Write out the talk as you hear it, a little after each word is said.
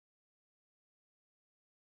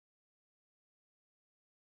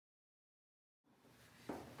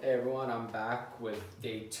Hey everyone, I'm back with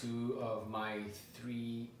day 2 of my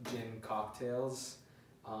 3 gin cocktails.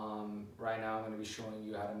 Right now I'm going to be showing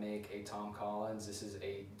you how to make a Tom Collins. This is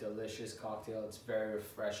a delicious cocktail. It's very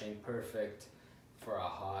refreshing, perfect for a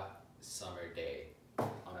hot summer day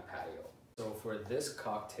on a patio. So for this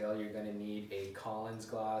cocktail you're going to need a Collins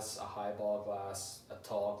glass, a highball glass, a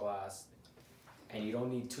tall glass. And you don't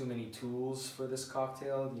need too many tools for this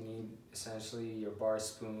cocktail. You need essentially your bar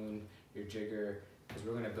spoon, your jigger, because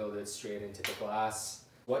we're going to build it straight into the glass.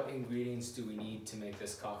 What ingredients do we need to make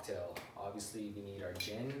this cocktail? Obviously we need our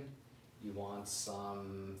gin. You want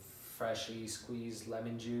some freshly squeezed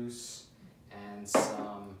lemon juice and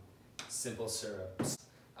some simple syrups.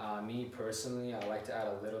 Me personally, I like to add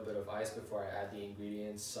a little bit of ice before I add the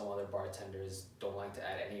ingredients. Some other bartenders don't like to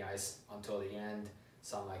add any ice until the end.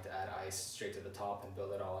 Some like to add ice straight to the top and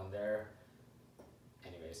build it all in there.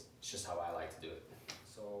 Anyways, it's just how I like to do it.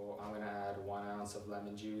 So I'm gonna add 1 ounce of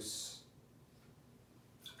lemon juice.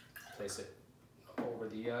 Place it over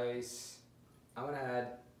the ice. I'm gonna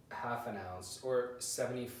add half an ounce or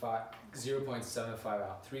 0.75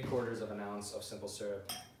 ounce, 3/4 of an ounce of simple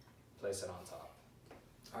syrup. Place it on top.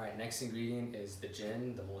 All right, next ingredient is the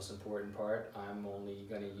gin, the most important part. I'm only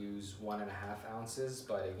gonna use 1.5 ounces,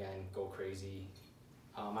 but again, go crazy.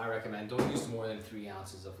 I recommend don't use more than 3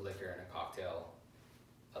 ounces of liquor in a cocktail.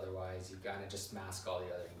 Otherwise, you kind of just mask all the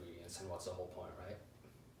other ingredients, and what's the whole point, right?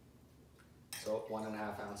 So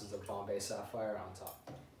 1.5 ounces of Bombay Sapphire on top.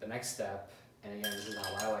 The next step, and again, this is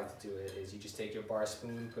how I like to do it, is you just take your bar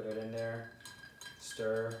spoon, put it in there,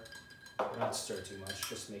 stir. Not stir too much,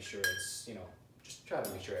 just make sure it's, just try to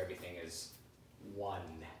make sure everything is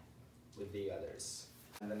one with the others.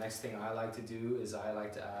 And the next thing I like to do is I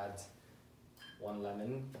like to add 1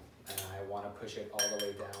 lemon, and I want to push it all the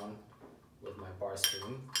way down with my bar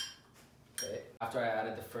spoon. Okay. After I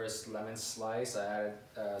added the first lemon slice, I added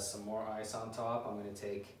some more ice on top. I'm going to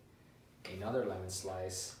take another lemon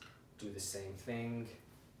slice, do the same thing,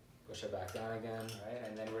 push it back down again, right?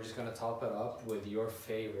 And then we're just going to top it up with your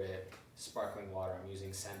favorite sparkling water. I'm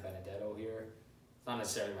using San Benedetto here. It's not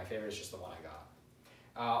necessarily my favorite, it's just the one I got.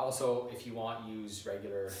 Also, if you want, use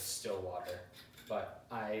regular still water, but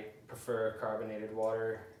I prefer carbonated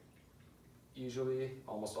water usually,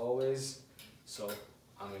 almost always, so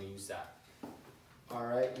I'm going to use that. All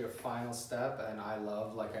right, your final step, and I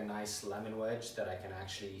love like a nice lemon wedge that I can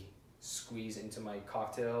actually squeeze into my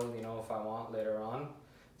cocktail, if I want later on.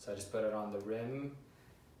 So I just put it on the rim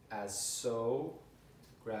as so.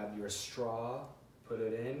 Grab your straw, put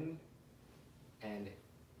it in, and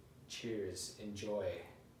cheers, enjoy.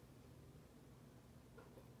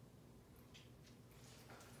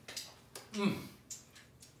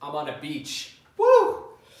 I'm on a beach.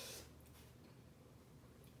 Woo!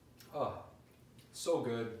 Oh, so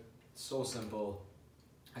good, so simple.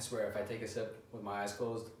 I swear, if I take a sip with my eyes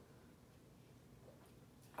closed,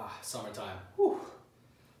 summertime. Whew.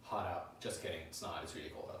 Hot out. Just kidding, it's not, it's really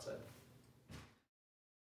cold outside.